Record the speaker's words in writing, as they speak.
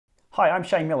Hi, I'm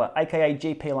Shane Miller, aka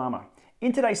GPLama.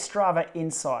 In today's Strava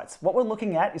Insights, what we're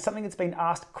looking at is something that's been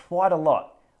asked quite a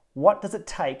lot. What does it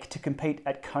take to compete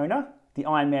at Kona, the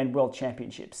IronMan World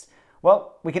Championships?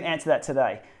 Well, we can answer that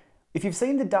today. If you've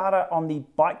seen the data on the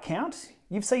bike count,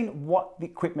 you've seen what the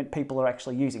equipment people are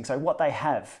actually using, so what they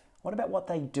have. What about what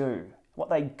they do? What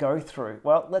they go through?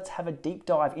 Well, let's have a deep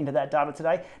dive into that data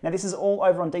today. Now, this is all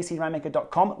over on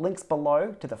dcrainmaker.com. Links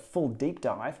below to the full deep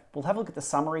dive. We'll have a look at the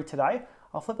summary today.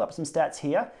 I'll flip up some stats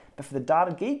here, but for the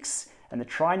data geeks and the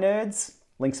tri-nerds,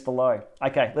 links below.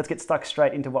 Okay, let's get stuck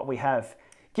straight into what we have.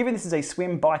 Given this is a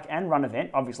swim, bike, and run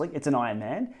event, obviously, it's an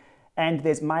Ironman, and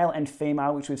there's male and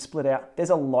female, which we've split out, there's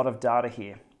a lot of data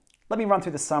here. Let me run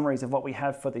through the summaries of what we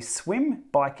have for the swim,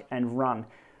 bike, and run.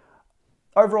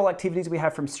 Overall activities we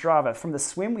have from Strava. From the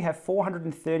swim, we have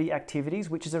 430 activities,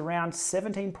 which is around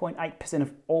 17.8%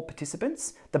 of all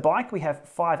participants. The bike, we have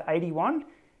 581,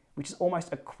 which is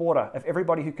almost a quarter of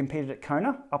everybody who competed at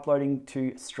Kona, uploading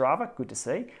to Strava, good to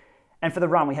see. And for the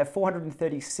run, we have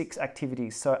 436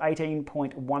 activities, so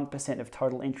 18.1% of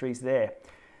total entries there.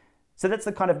 So that's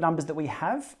the kind of numbers that we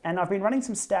have, and I've been running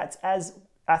some stats as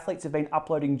athletes have been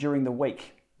uploading during the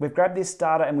week. We've grabbed this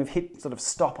data and we've hit sort of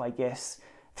stop, I guess,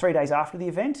 3 days after the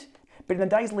event, but in the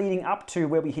days leading up to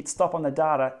where we hit stop on the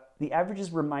data, the averages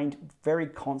remained very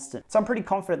constant. So I'm pretty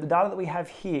confident the data that we have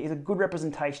here is a good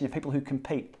representation of people who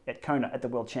compete at Kona at the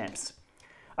World Champs.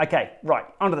 Okay, right,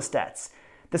 onto the stats.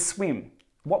 The swim,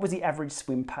 what was the average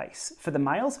swim pace? For the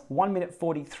males, 1 minute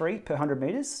 43 per 100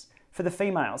 meters. For the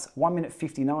females, 1 minute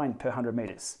 59 per 100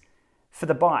 meters. For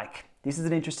the bike, this is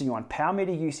an interesting one, power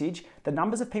meter usage, the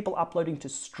numbers of people uploading to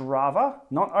Strava,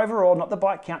 not overall, not the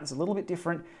bike count, it's a little bit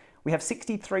different. We have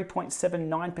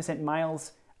 63.79%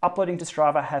 males uploading to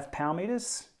Strava have power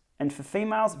meters, and for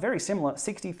females, very similar,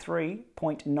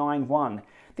 63.91.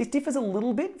 This differs a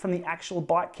little bit from the actual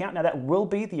bike count. Now that will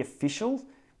be the official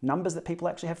numbers that people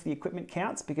actually have for the equipment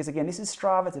counts, because again, this is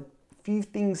Strava, there's a few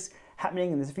things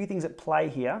happening and there's a few things at play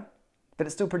here, but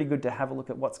it's still pretty good to have a look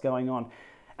at what's going on.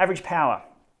 Average power,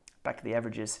 back to the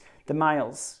averages. The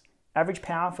males, average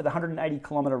power for the 180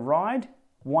 kilometer ride,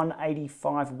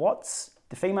 185 watts.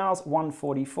 The females,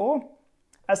 144.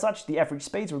 As such, the average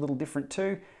speeds are a little different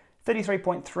too.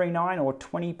 33.39 or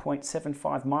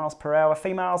 20.75 miles per hour.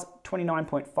 Females,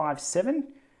 29.57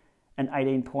 and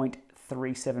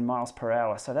 18.37 miles per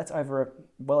hour. So that's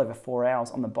well over 4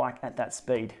 hours on the bike at that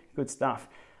speed. Good stuff.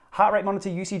 Heart rate monitor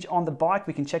usage on the bike,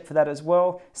 we can check for that as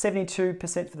well.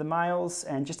 72% for the males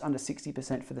and just under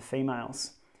 60% for the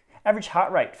females. Average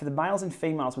heart rate for the males and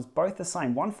females was both the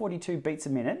same, 142 beats a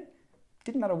minute.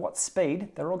 Didn't matter what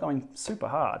speed, they're all going super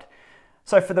hard.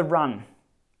 So for the run,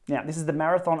 now this is the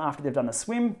marathon after they've done the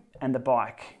swim and the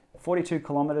bike. 42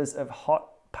 kilometers of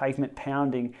hot pavement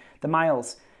pounding. The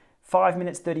males, 5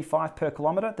 minutes 35 per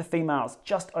kilometer. The females,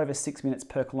 just over 6 minutes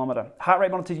per kilometer. Heart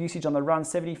rate monitor usage on the run,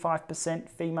 75%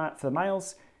 female for the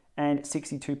males and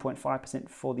 62.5%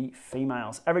 for the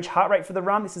females. Average heart rate for the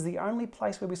run, this is the only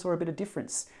place where we saw a bit of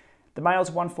difference. The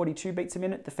males, 142 beats a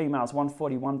minute. The females,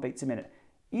 141 beats a minute.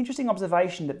 Interesting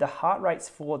observation that the heart rates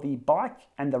for the bike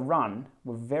and the run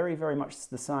were very, very much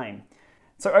the same.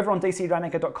 So over on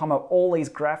dcrainmaker.com are all these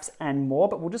graphs and more,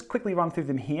 but we'll just quickly run through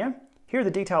them here. Here are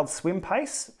the detailed swim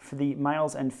pace for the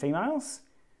males and females.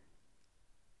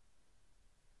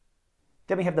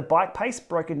 Then we have the bike pace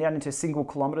broken down into single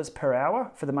kilometers per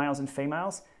hour for the males and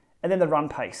females, and then the run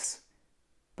pace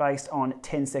based on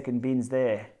 10-second bins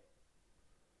there.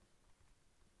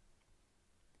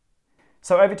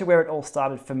 So over to where it all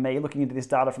started for me, looking into this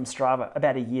data from Strava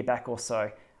about a year back or so.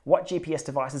 What GPS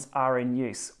devices are in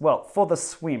use? Well, for the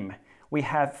swim, we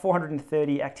have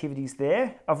 430 activities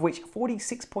there, of which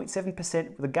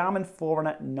 46.7% were the Garmin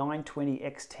Forerunner 920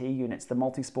 XT units, the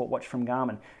multi-sport watch from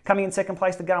Garmin. Coming in second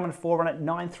place, the Garmin Forerunner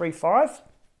 935,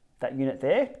 that unit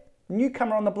there.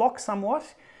 Newcomer on the block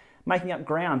somewhat, making up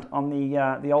ground on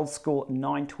the old school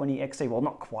 920 XT. Well,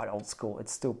 not quite old school, it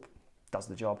still does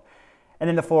the job. And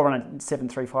then the Forerunner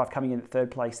 735 coming in at third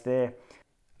place there.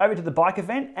 Over to the bike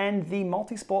event, and the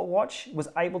multi-sport watch was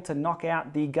able to knock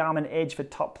out the Garmin Edge for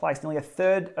top place. Nearly a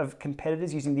third of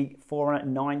competitors using the Forerunner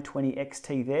 920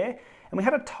 XT there. And we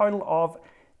had a total of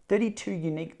 32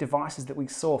 unique devices that we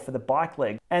saw for the bike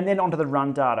leg. And then onto the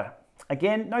run data.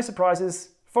 Again, no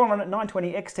surprises. Forerunner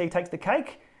 920 XT takes the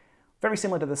cake. Very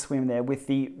similar to the swim there, with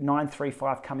the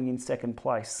 935 coming in second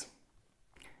place.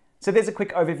 So there's a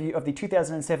quick overview of the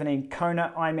 2017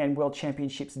 Kona IronMan World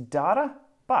Championships data,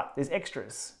 but there's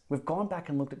extras. We've gone back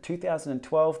and looked at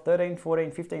 2012, 13,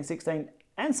 14, 15, 16,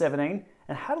 and 17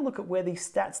 and had a look at where these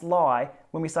stats lie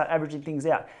when we start averaging things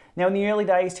out. Now, in the early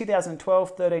days,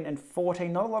 2012, 13, and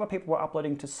 14, not a lot of people were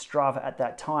uploading to Strava at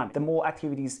that time. The more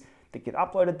activities that get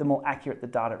uploaded, the more accurate the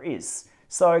data is.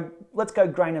 So let's go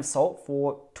grain of salt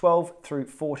for 12 through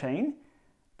 14,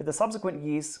 but the subsequent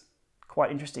years,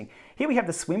 quite interesting. Here we have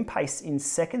the swim pace in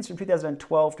seconds from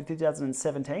 2012 to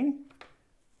 2017.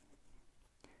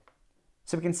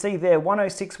 So we can see there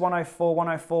 106, 104,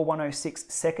 104, 106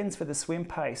 seconds for the swim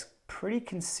pace. Pretty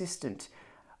consistent.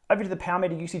 Over to the power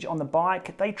meter usage on the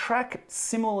bike, they track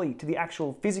similarly to the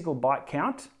actual physical bike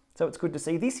count. So it's good to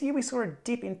see. This year we saw a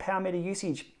dip in power meter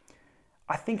usage.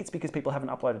 I think it's because people haven't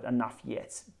uploaded enough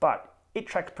yet, but it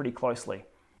tracks pretty closely.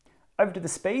 Over to the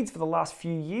speeds for the last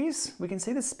few years, we can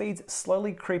see the speeds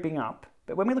slowly creeping up.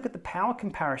 But when we look at the power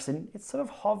comparison, it sort of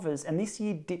hovers and this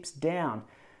year dips down.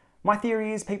 My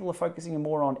theory is people are focusing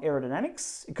more on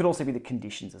aerodynamics. It could also be the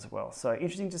conditions as well. So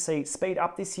interesting to see speed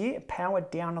up this year, power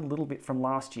down a little bit from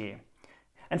last year.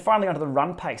 And finally onto the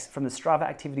run pace from the Strava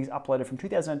activities uploaded from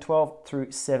 2012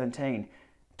 through 17.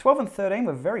 12 and 13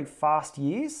 were very fast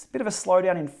years, bit of a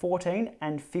slowdown in 14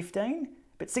 and 15,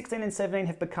 but 16 and 17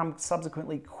 have become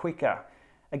subsequently quicker.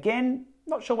 Again,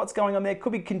 not sure what's going on there.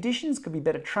 Could be conditions, could be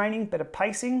better training, better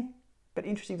pacing, but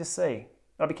interesting to see.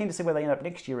 I'll be keen to see where they end up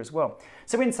next year as well.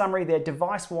 So in summary there,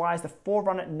 device-wise, the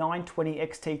Forerunner 920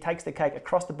 XT takes the cake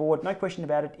across the board, no question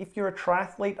about it. If you're a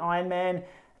triathlete Ironman,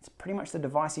 it's pretty much the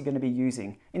device you're going to be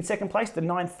using. In second place, the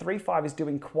 935 is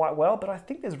doing quite well, but I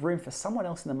think there's room for someone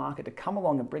else in the market to come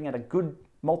along and bring out a good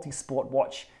multi-sport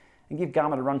watch and give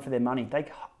Garmin a run for their money. They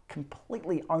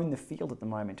completely own the field at the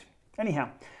moment. Anyhow,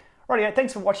 rightio,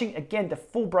 thanks for watching. Again, the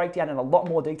full breakdown and a lot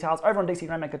more details over on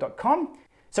dcrainmaker.com.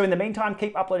 So in the meantime,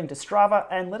 keep uploading to Strava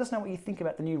and let us know what you think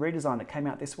about the new redesign that came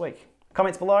out this week.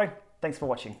 Comments below. Thanks for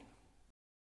watching.